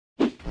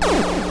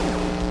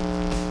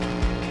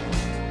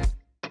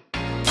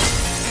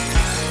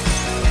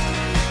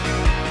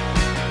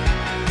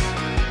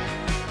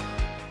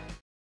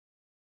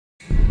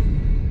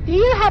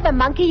have a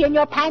monkey in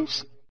your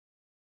pants?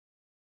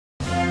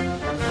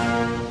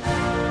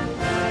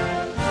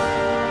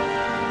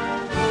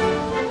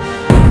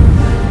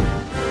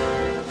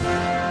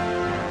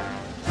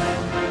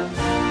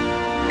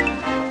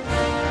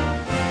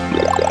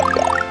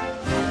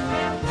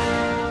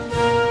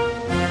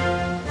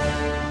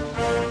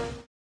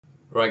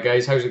 Right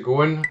guys, how's it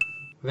going?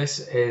 This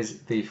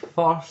is the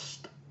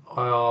first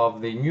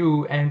of the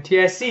new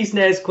NTSC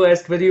SNES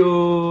Quest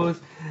videos.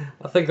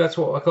 I think that's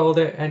what I called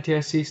it,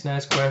 NTSC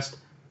SNES Quest.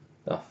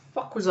 The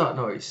fuck was that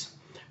noise?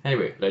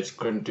 Anyway, let's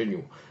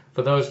continue.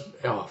 For those,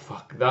 oh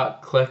fuck,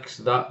 that clicks,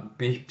 that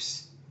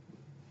beeps.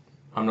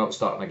 I'm not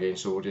starting again,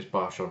 so we'll just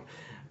bash on.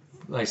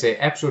 Like I say,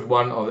 episode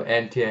 1 of the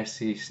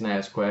NTSC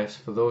SNES Quest.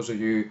 For those of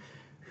you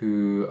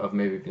who have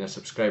maybe been a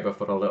subscriber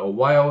for a little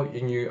while,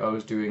 you knew I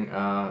was doing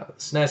a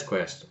SNES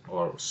Quest,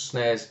 or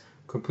SNES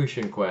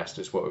Completion Quest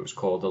is what it was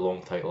called, the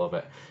long title of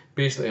it.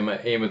 Basically, my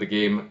aim of the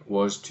game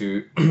was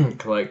to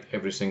collect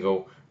every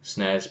single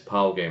SNES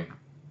PAL game.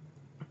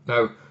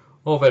 Now,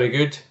 all very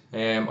good.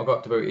 I got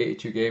up to about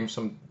 82 games,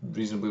 some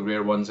reasonably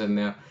rare ones in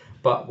there,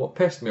 but what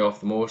pissed me off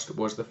the most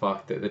was the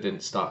fact that they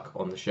didn't stack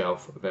on the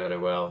shelf very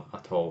well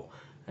at all.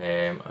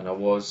 And I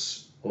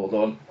was, hold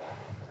on,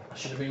 I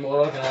should have been more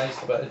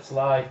organised, but it's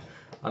live.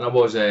 And I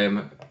was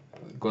going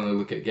to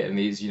look at getting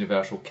these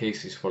universal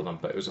cases for them,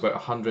 but it was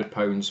about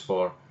 £100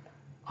 for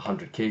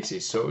 100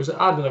 cases, so it was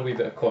adding a wee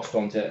bit of cost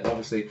onto it. And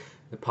obviously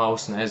the PAL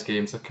SNES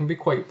games, they can be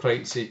quite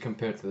pricey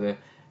compared to the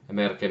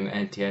American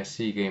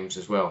NTSC games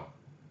as well.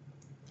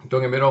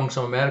 Don't get me wrong,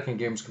 some American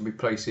games can be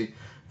pricey.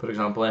 For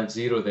example,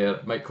 F-Zero there,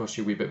 it might cost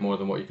you a wee bit more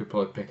than what you could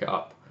probably pick it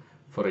up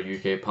for a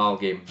UK PAL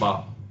game,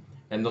 but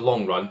in the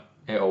long run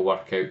it'll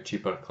work out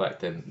cheaper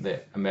collecting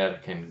the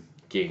American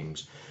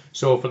games.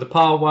 So for the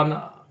PAL one,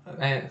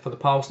 for the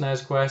PAL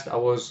SNES Quest, I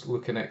was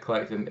looking at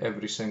collecting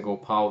every single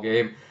PAL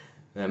game.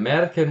 The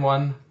American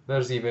one,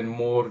 there's even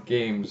more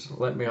games.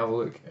 Let me have a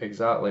look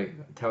exactly,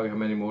 tell you how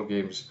many more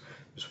games.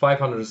 There's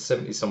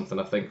 570 something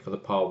I think for the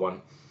PAL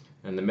one.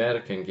 And the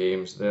American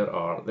games, there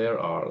are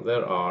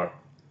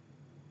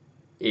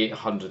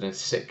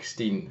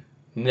 816.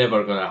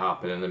 Never gonna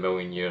happen in a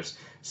million years.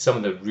 Some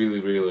of the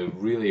really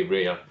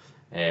rare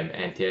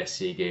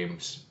NTSC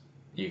games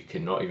you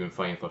cannot even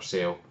find for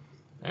sale.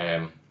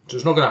 So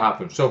it's not going to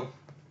happen. So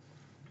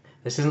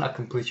this isn't a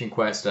completion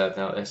quest or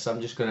anything like this.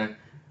 I'm just going to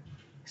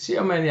see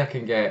how many I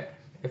can get.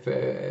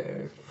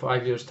 If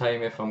 5 years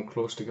time, if I'm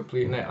close to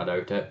completing it, I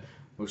doubt it.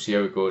 We'll see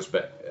how it goes.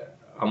 But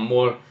I'm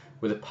more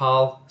with the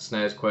PAL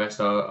SNES Quest.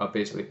 I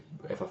basically,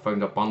 if I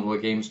found a bundle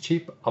of games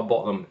cheap, I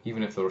bought them,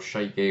 even if they were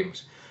shite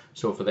games.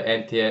 So for the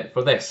NTS,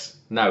 for this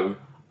now,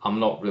 I'm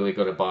not really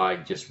going to buy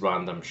just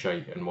random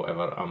shite and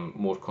whatever. I'm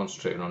more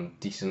concentrating on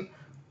decent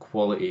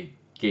quality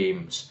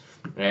games.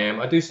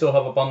 I do still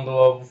have a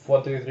bundle of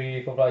 1, 2,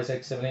 3, 4, 5,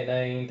 6, 7, 8,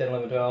 9, 10,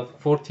 11, 12,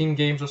 14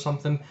 games or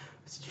something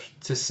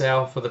to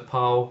sell for the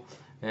PAL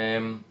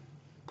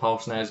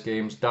SNES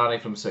games. Danny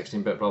from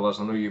 16-Bit Brothers,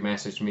 I know you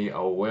messaged me. I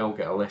will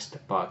get a list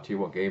back to you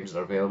what games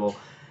are available.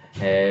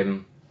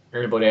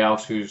 Anybody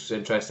else who's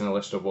interested in a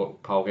list of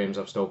what PAL games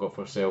I've still got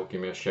for sale,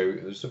 give me a shout.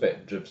 There's a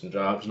bit dribs and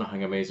drabs,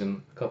 nothing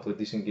amazing. A couple of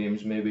decent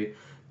games maybe,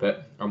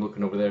 but I'm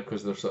looking over there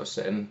because they're sort of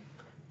sitting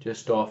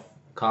just off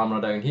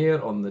camera down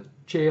here on the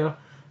chair.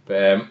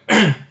 But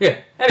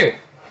yeah, anyway,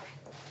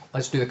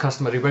 let's do the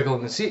customary wiggle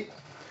in the seat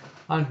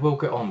and we'll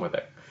get on with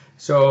it.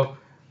 So,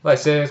 like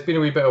I say, it's been a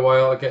wee bit of a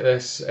while to get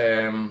this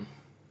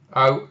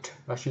out,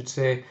 I should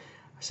say.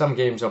 Some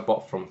games I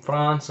bought from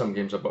France, some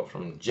games I bought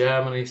from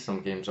Germany,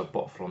 some games I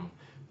bought from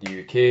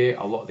the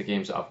UK. A lot of the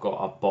games that I've got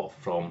I've bought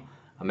from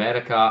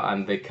America,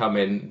 and they come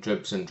in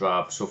dribs and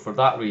drabs. So for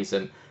that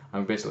reason,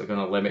 I'm basically going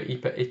to limit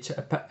each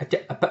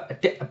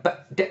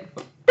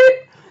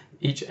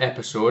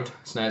episode,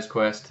 SNES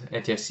Quest,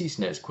 NTSC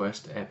SNES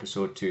Quest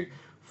episode, to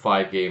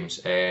 5 games.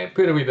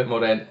 Put a wee bit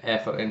more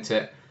effort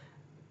into it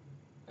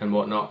and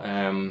whatnot,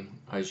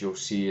 as you'll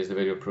see as the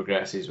video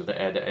progresses with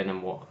the editing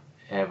and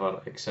whatever,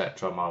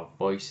 etc. My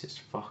voice is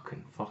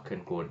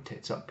fucking going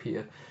tits up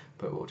here,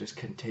 but we'll just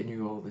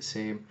continue all the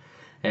same.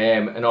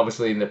 And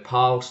obviously in the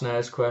PAL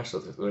SNES Quest, or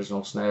the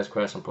original SNES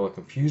Quest, I'm probably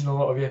confusing a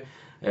lot of you.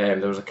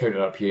 There was a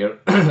counter up here,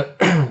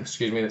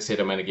 excuse me, that said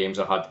how many games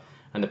I had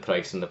and the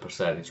price and the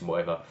percentage and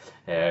whatever.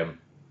 I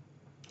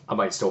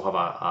might still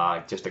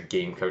have just a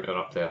game counter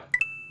up there.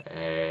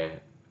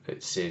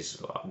 It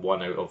says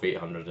 1 out of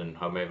 800 and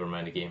however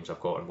many games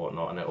I've got and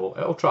whatnot, and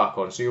it'll track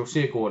on, so you'll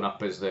see it going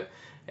up as the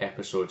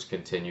episodes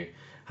continue.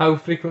 How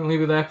frequently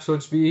will the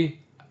episodes be?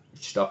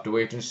 Just have to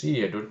wait and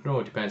see. I don't know,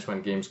 it depends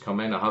when games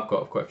come in. I have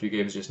got quite a few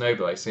games just now,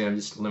 but like I say, I'm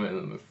just limiting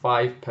them to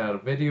 5 per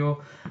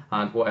video.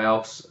 And what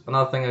else?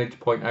 Another thing I need to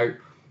point out,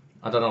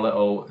 I've done a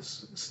little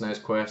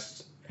SNES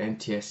Quest,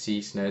 NTSC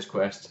SNES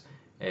Quest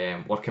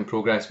work in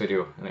progress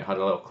video, and it had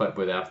a little clip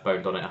with the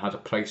Earthbound on it. It had a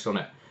price on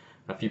it.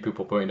 A few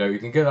people pointed out you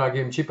can get that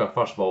game cheaper.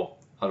 First of all,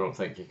 I don't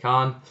think you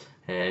can.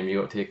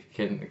 You got to take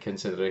into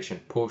consideration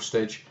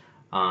postage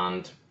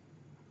and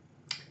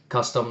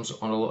customs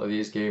on a lot of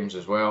these games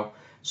as well.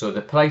 So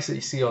the price that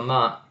you see on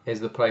that is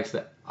the price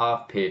that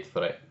I've paid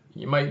for it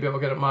You might be able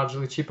to get it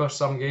marginally cheaper,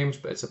 some games,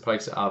 but it's the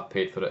price that I've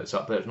paid for it. It's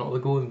up there. It's not the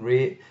going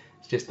rate,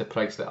 it's just the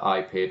price that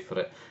I paid for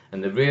it.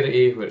 And the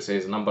rarity, where it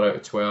says a number out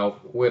of 12,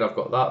 where I've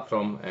got that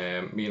from,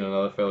 me and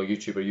another fellow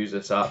YouTuber use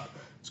this app.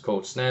 It's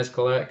called SNES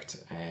Collect.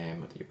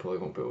 You probably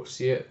won't be able to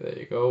see it. There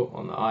you go,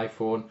 on the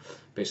iPhone.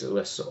 Basically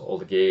lists all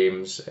the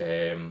games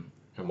and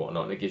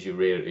whatnot, and it gives you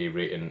rarity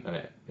rating,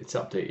 and it's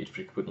updated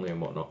frequently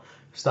and whatnot.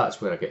 So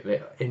that's where I get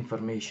the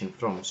information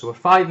from. So we're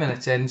 5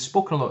 minutes in,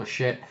 spoken a lot of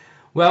shit.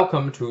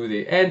 Welcome to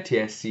the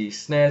NTSC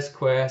SNES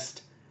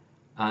Quest,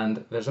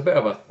 and there's a bit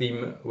of a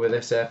theme with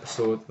this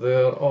episode.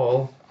 They're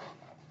all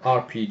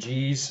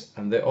RPGs,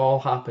 and they all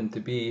happen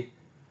to be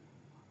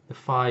the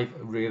 5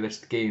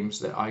 rarest games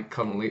that I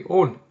currently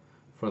own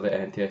for the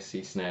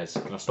NTSC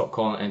SNES. Can I stop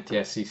calling it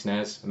NTSC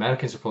SNES?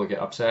 Americans will probably get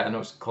upset. I know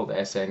it's called the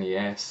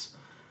SNES,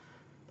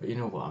 but you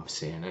know what I'm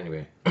saying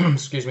anyway.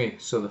 Excuse me.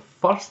 So the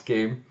first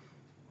game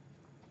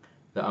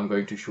that I'm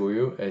going to show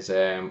you is,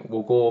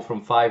 we'll go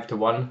from 5 to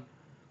 1.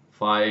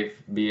 5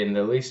 being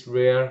the least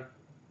rare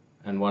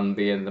and 1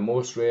 being the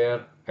most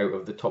rare out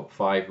of the top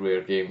 5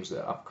 rare games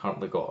that I've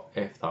currently got,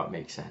 if that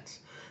makes sense.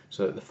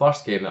 So the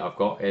first game that I've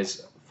got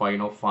is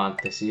Final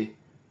Fantasy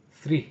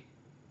 3.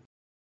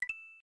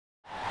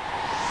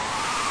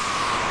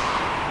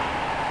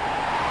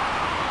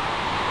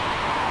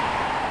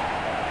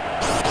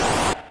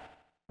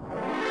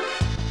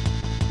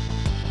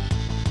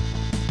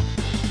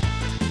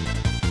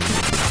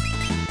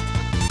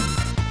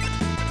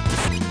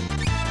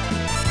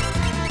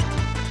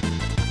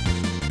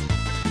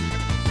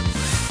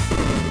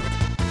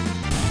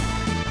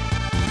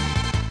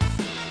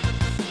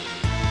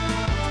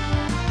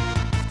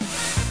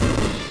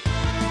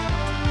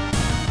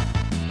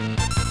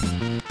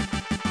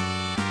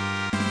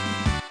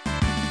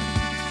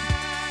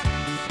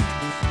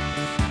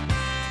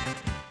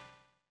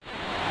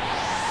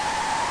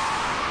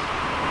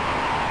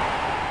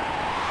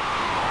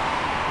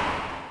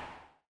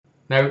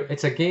 Now,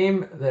 it's a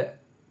game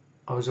that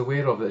I was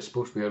aware of that it's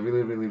supposed to be a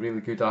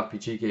really good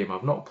RPG game.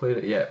 I've not played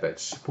it yet, but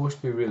it's supposed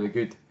to be really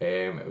good.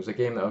 It was a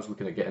game that I was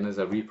looking at getting as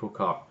a repro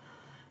cart.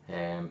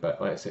 But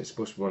like I said, it's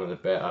supposed to be one of the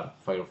better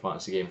Final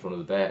Fantasy games, one of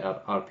the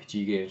better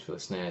RPG games for the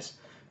SNES.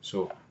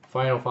 So,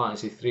 Final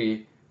Fantasy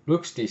 3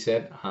 looks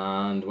decent,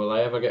 and will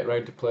I ever get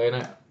round to playing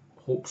it?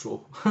 Hope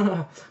so.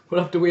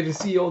 We'll have to wait and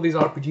see. All these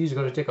RPGs are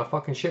going to take a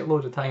fucking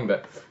shitload of time,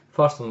 but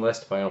first on the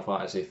list, Final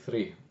Fantasy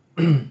 3.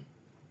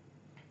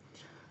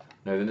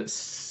 Now the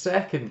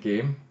second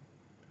game,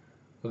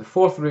 well, the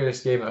 4th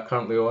rarest game that I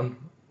currently own,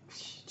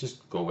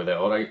 just go with it,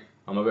 alright?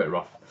 I'm a bit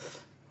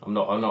rough. I'm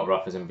not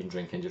rough as I've been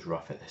drinking, just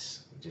rough at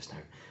this just now.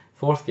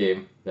 4th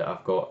game that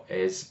I've got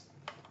is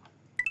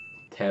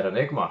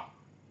Terranigma.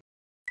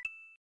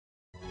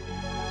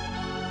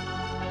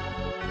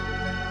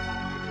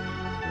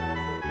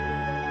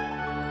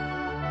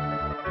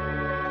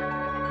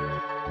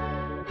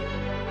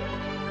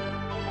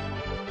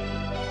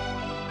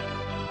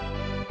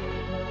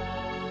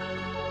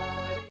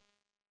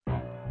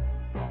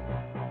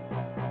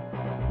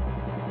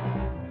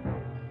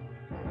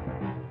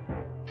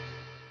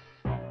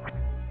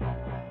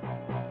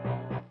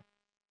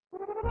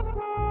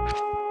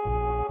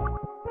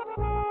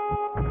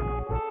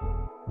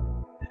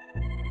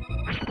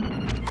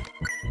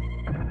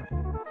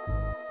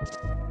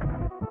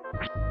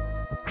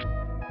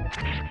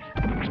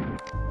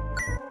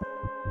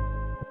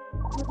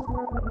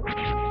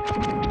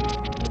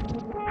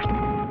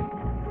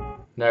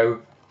 Now,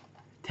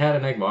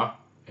 Terranigma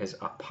is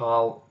a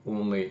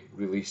PAL-only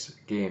release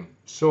game,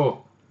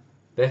 so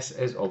this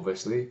is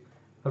obviously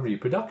a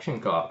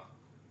reproduction cart.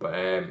 But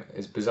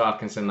it's bizarre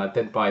considering I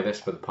did buy this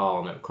for the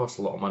PAL and it cost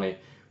a lot of money.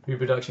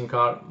 Reproduction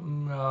cart,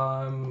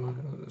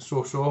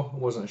 so-so,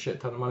 wasn't a shit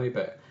ton of money,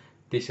 but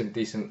decent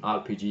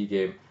RPG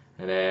game.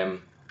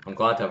 And I'm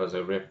glad to have it as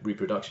a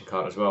reproduction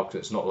cart as well, because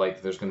it's not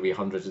like there's going to be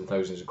hundreds and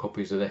thousands of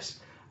copies of this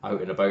out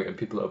and about, and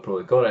people that have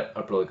probably got it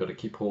are probably going to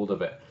keep hold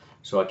of it.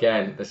 So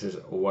again, this is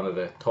one of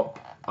the top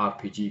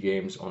RPG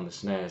games on the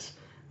SNES.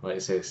 Like I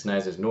say,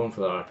 SNES is known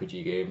for their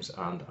RPG games,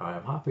 and I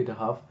am happy to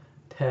have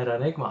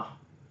Terranigma.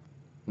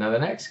 Now the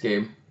next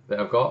game that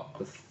I've got,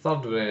 the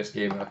 3rd rarest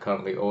game that I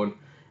currently own,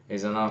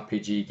 is an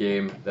RPG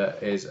game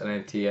that is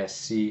an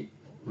NTSC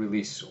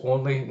release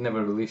only,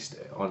 never released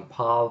on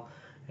PAL.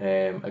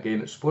 A game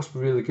that's supposed to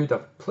be really good.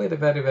 I've played it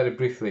very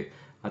briefly.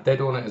 I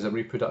did own it as a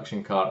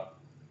reproduction cart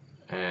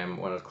when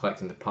I was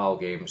collecting the PAL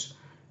games,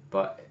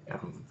 but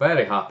I'm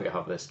very happy to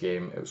have this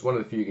game. It was one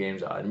of the few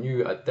games that I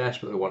knew I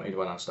desperately wanted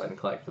when I was starting to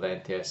collect for the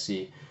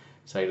NTSC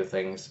side of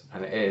things,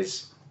 and it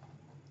is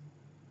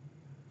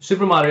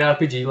Super Mario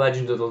RPG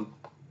Legend of the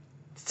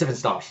 7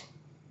 Stars.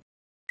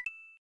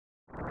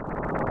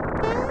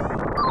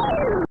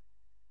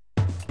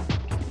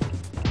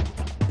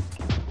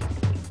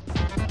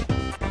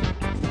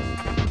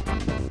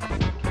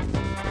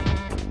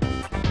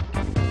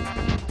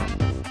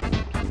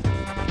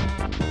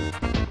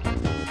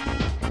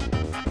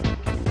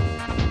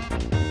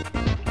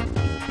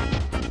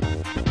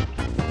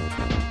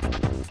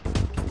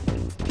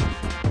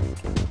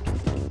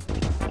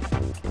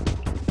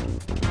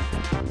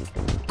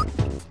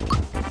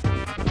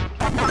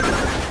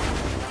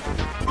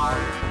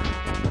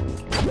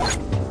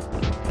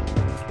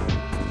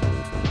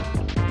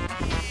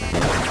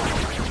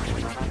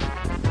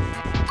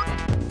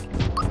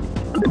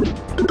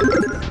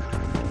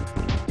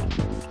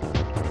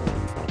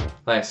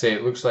 like I say,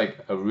 it looks like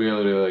a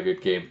really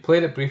good game.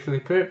 Played it briefly,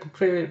 played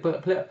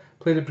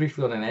it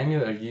briefly on an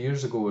emulator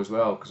years ago as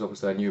well, because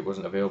obviously I knew it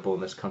wasn't available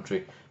in this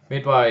country.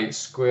 Made by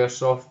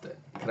Squaresoft,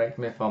 correct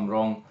me if I'm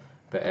wrong,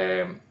 but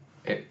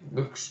it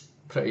looks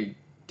pretty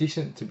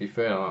decent, to be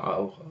fair.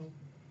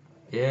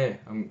 Yeah,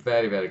 I'm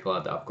very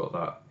glad that I've got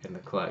that in the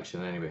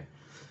collection anyway.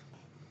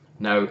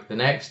 Now, the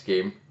next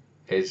game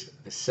is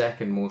the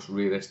second most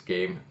rarest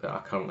game that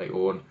I currently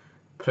own.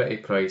 Pretty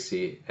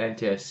pricey,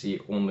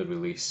 NTSC only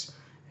release.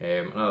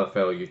 Another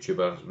fellow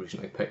YouTuber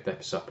recently picked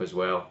this up as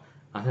well.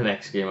 And the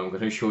next game I'm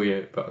going to show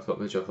you, but I thought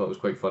was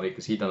quite funny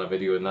because he done a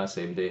video in that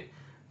same day.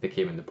 They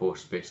came in the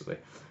post basically.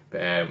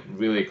 But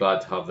really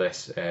glad to have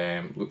this.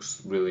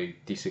 Looks really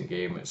decent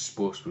game. It's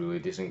supposed to be a really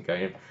decent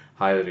game.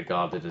 Highly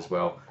regarded as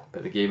well.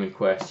 But the game in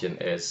question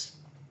is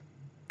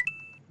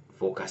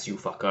Focus You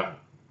Fucker.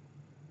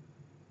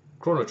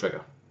 Chrono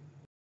Trigger.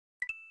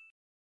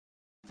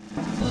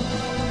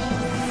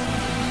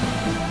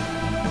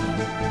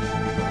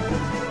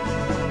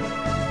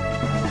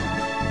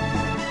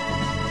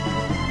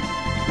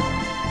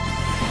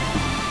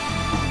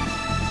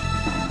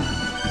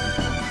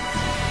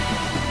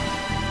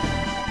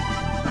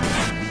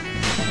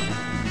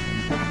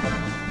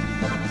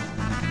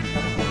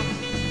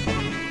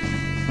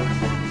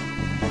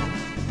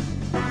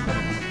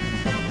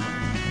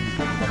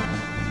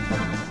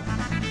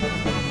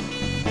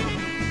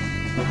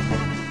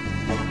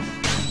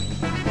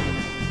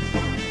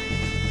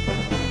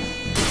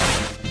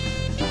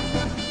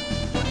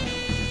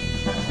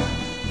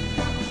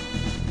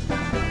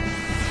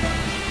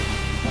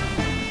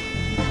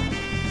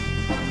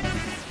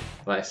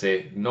 Like I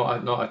say,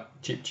 not a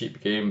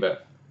cheap game,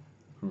 but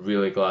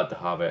really glad to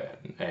have it.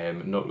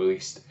 Not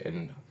released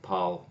in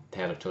PAL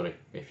territory,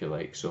 if you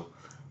like. So,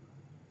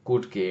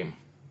 good game.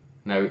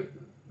 Now,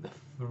 the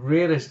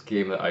rarest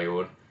game that I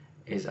own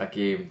is a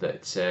game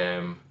that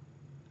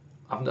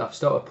I've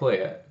started to play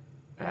it.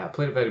 I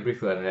played it very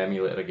briefly on an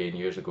emulator again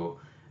years ago.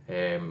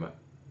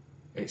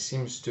 It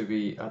seems to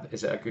be,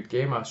 is it a good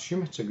game? I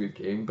assume it's a good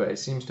game, but it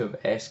seems to have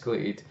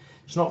escalated.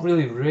 It's not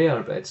really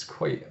rare, but it's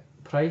quite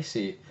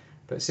pricey.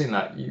 But saying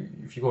that,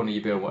 if you go on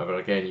eBay or whatever,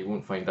 again, you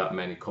won't find that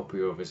many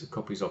copies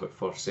of it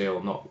for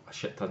sale. Not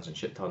shit tons and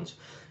shit tons,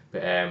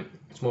 but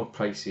it's more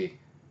pricey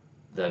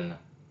than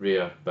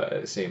rare. But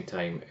at the same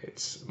time,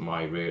 it's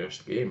my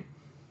rarest game.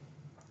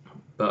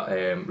 But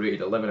rated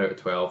 11 out of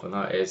 12, and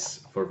that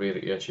is for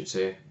rarity, I should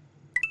say.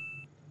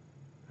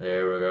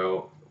 There we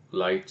go.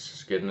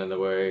 Lights getting in the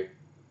way.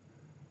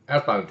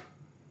 Earthbound.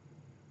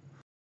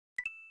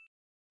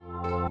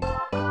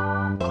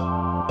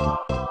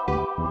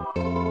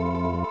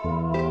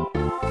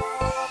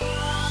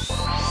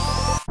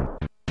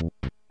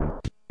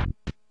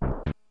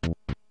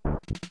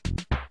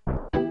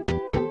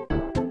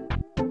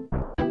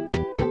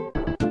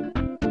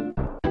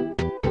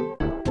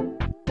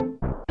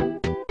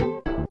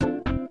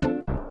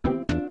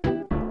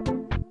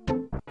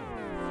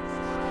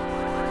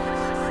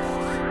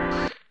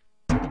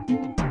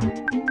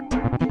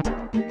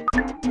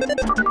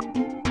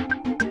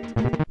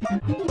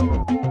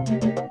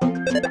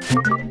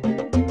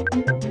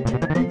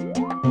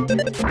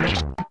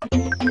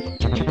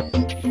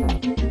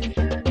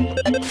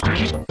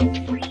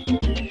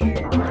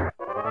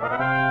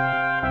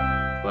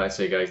 Like I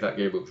say, guys, that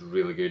game looks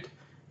really good.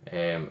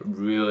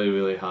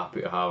 Really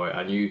happy to have it.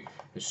 I knew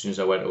as soon as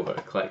I went over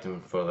to collect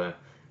them for the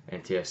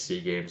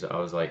NTSC games that I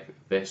was like,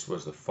 this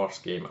was the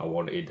first game I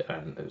wanted,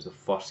 and it was the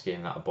first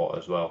game that I bought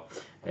as well.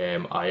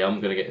 I am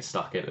going to get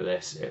stuck into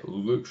this. It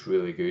looks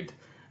really good,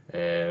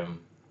 and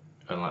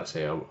like I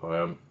say, I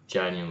am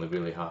genuinely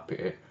really happy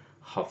to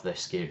have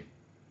this game.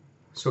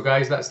 So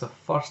guys, that's the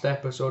first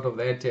episode of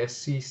the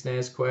NTSC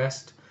SNES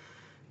Quest.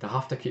 Do I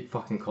have to keep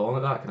fucking calling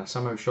it that? Can I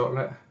somehow shorten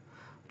it? I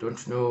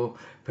don't know.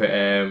 But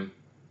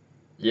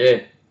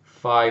yeah,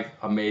 5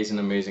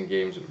 amazing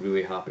games.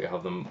 Really happy to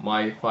have them.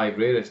 My 5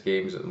 rarest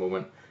games at the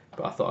moment,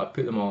 but I thought I'd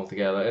put them all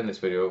together in this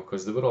video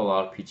because they were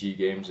all RPG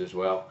games as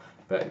well.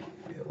 But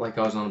like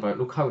I was on about,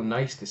 look how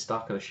nice they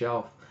stack on the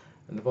shelf,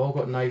 and they've all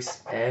got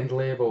nice end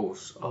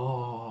labels.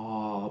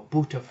 Oh,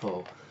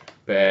 beautiful.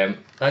 But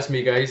that's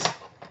me, guys.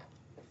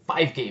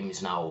 5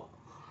 games now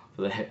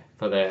for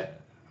the.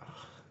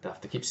 I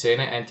have to keep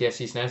saying it.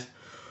 NTSC SNES.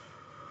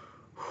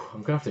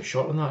 I'm gonna have to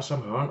shorten that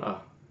somehow, aren't I?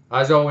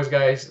 As always,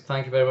 guys,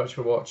 thank you very much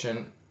for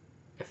watching.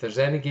 If there's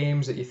any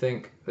games that you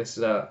think this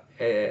is a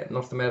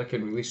North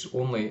American release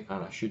only,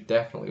 and I should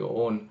definitely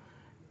own,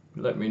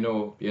 let me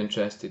know. Be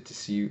interested to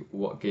see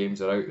what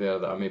games are out there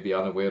that I may be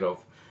unaware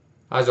of.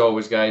 As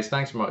always, guys,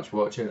 thanks so much for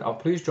watching.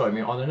 Please join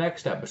me on the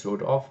next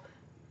episode of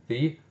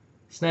the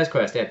SNES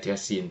Quest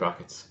NTSC in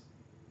brackets.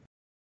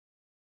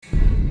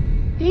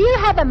 Do you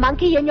have a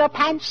monkey in your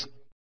pants?